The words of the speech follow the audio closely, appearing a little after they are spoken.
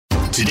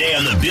Today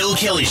on the Bill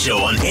Kelly Show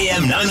on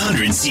AM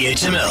 900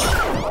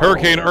 CHML.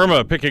 Hurricane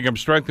Irma picking up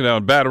strength now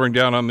and battering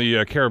down on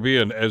the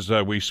Caribbean as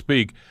we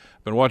speak.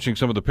 Been watching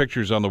some of the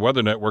pictures on the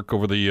Weather Network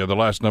over the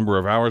last number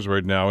of hours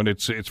right now, and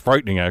it's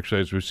frightening, actually,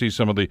 as we see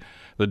some of the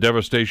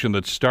devastation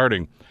that's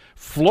starting.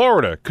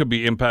 Florida could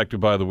be impacted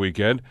by the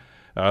weekend.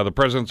 The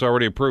president's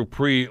already approved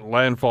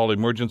pre-landfall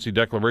emergency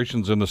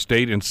declarations in the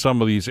state in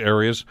some of these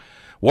areas.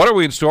 What are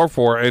we in store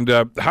for, and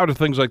how do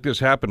things like this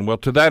happen? Well,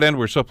 to that end,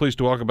 we're so pleased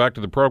to welcome back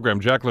to the program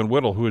Jacqueline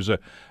Whittle, who is a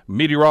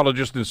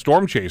meteorologist and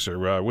storm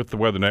chaser with the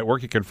Weather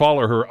Network. You can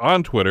follow her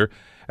on Twitter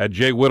at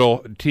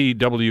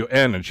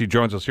jwhittletwn, and she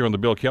joins us here on the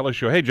Bill Kelly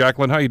Show. Hey,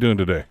 Jacqueline, how are you doing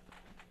today?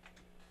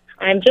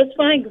 I'm just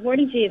fine. Good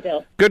morning to you,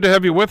 Bill. Good to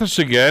have you with us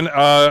again,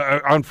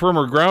 on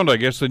firmer ground, I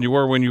guess, than you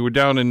were when you were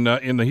down in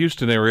the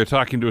Houston area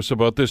talking to us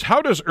about this.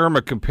 How does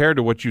Irma compare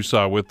to what you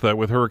saw with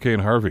Hurricane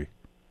Harvey?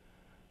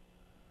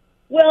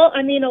 Well,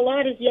 I mean, a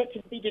lot is yet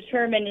to be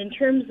determined. In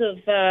terms of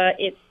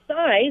its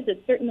size,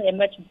 it's certainly a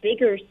much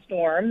bigger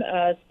storm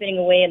spinning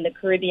away in the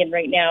Caribbean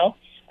right now.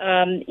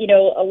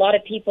 A lot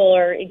of people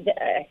are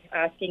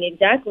asking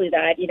exactly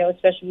that,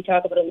 especially we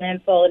talk about a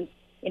landfall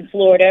in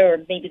Florida or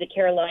maybe the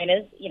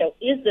Carolinas.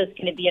 Is this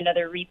going to be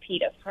another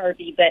repeat of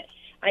Harvey? But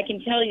I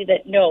can tell you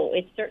that, no,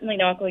 it's certainly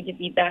not going to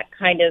be that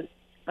kind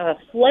of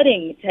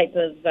flooding type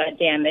of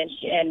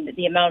damage. And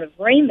the amount of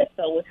rain that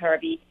fell with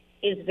Harvey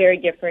is very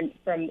different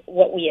from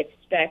what we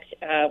expect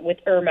with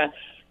Irma.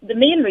 The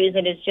main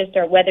reason is just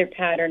our weather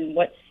pattern,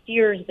 what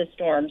steers the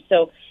storm.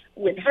 So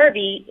with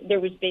Harvey, there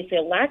was basically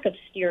a lack of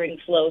steering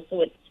flow,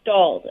 so it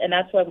stalled, and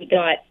that's why we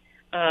got,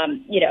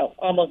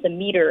 almost a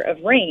meter of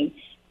rain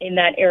in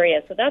that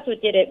area. So that's what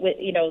did it with,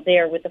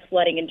 there with the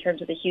flooding in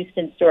terms of the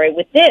Houston story.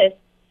 With this,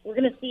 we're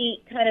going to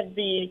see kind of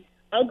the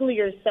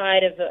uglier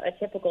side of a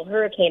typical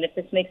hurricane if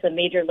this makes a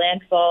major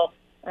landfall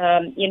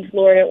in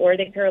Florida or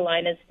the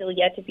Carolinas, still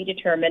yet to be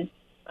determined.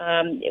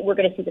 We're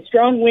going to see the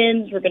strong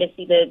winds. We're going to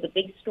see the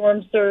big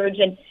storm surge.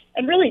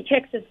 And really,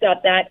 Texas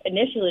got that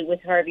initially with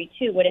Harvey,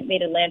 too, when it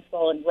made a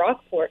landfall in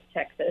Rockport,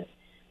 Texas.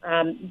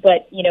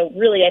 But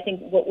really, I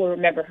think what we'll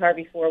remember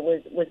Harvey for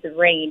was the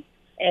rain.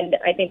 And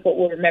I think what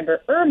we'll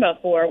remember Irma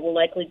for will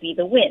likely be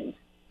the wind.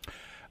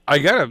 I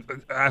got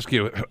to ask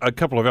you a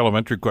couple of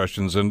elementary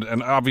questions, and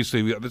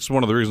obviously this is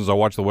one of the reasons I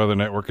watch the Weather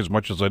Network as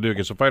much as I do,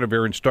 because I find it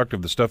very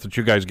instructive, the stuff that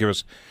you guys give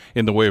us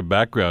in the way of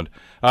background.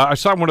 I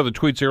saw one of the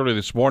tweets earlier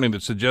this morning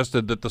that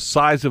suggested that the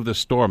size of the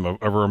storm of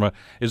Irma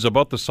is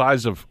about the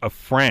size of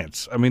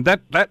France. I mean,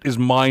 that is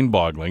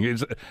mind-boggling.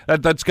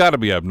 That's got to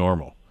be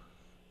abnormal.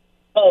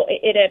 Oh,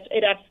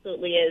 it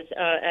absolutely is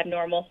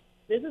abnormal.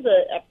 This is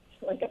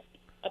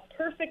a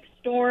perfect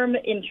storm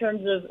in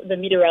terms of the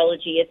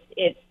meteorology.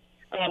 It's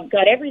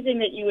got everything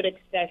that you would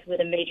expect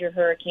with a major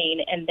hurricane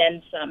and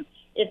then some.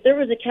 If there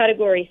was a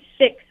Category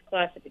 6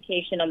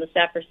 classification on the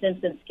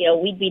Saffir-Simpson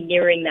scale, we'd be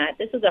nearing that.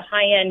 This is a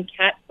high-end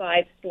Cat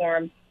 5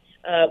 storm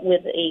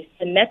with a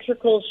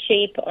symmetrical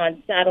shape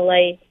on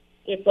satellite.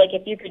 It's like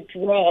if you could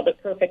draw the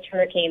perfect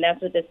hurricane,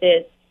 that's what this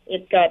is.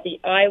 It's got the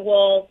eye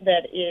wall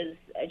that is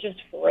just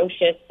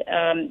ferocious.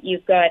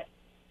 You've got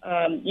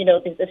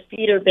the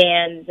feeder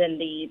bands and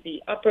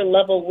the upper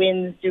level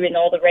winds doing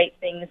all the right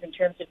things in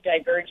terms of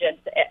divergence.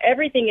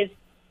 Everything is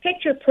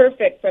picture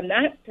perfect from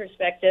that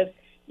perspective.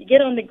 You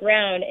get on the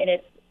ground and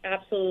it's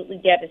absolutely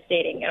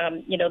devastating.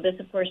 This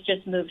of course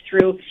just moved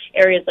through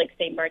areas like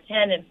St.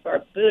 Martin and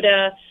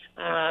Barbuda.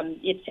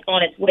 It's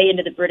on its way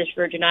into the British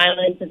Virgin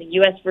Islands and the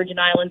U.S. Virgin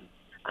Islands,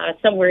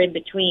 somewhere in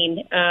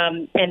between,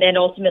 and then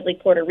ultimately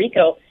Puerto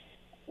Rico.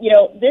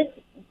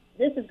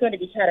 This is going to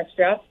be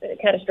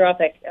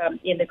catastrophic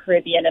in the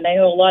Caribbean, and I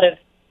know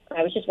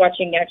I was just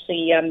watching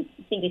actually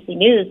CBC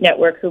News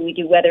Network, who we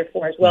do weather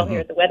for as well here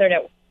at the Weather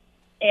Network,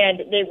 and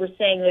they were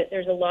saying that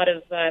there's a lot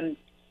of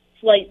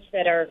flights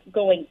that are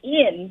going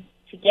in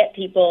to get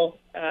people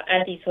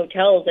at these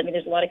hotels. I mean,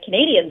 there's a lot of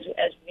Canadians,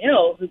 as we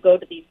know, who go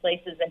to these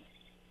places,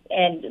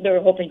 and they're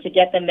hoping to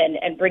get them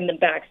and bring them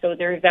back, so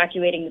they're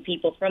evacuating the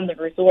people from the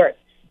resort.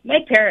 My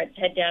parents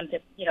head down to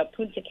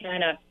Punta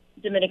Cana,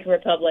 Dominican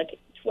Republic,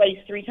 twice,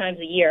 3 times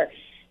a year.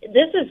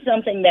 This is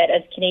something that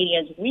as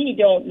Canadians, we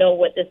don't know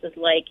what this is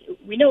like.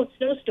 We know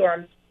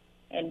snowstorms,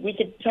 and we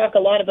could talk a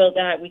lot about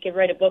that. We could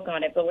write a book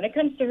on it. But when it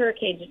comes to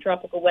hurricanes and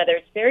tropical weather,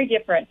 it's very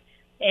different.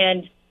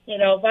 And,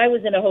 if I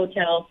was in a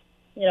hotel,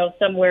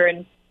 somewhere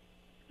in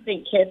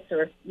St. Kitts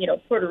or,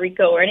 Puerto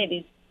Rico or any of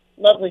these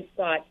lovely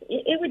spots,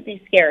 it would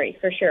be scary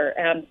for sure.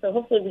 So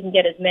hopefully we can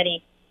get as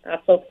many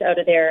folks out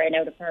of there and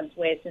out of harm's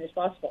way as soon as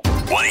possible.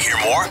 Want to hear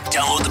more?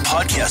 Download the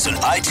podcast on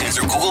iTunes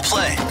or Google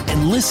Play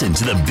and listen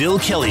to The Bill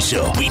Kelly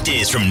Show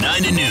weekdays from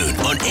 9 to noon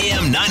on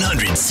AM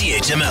 900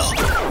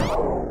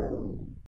 CHML.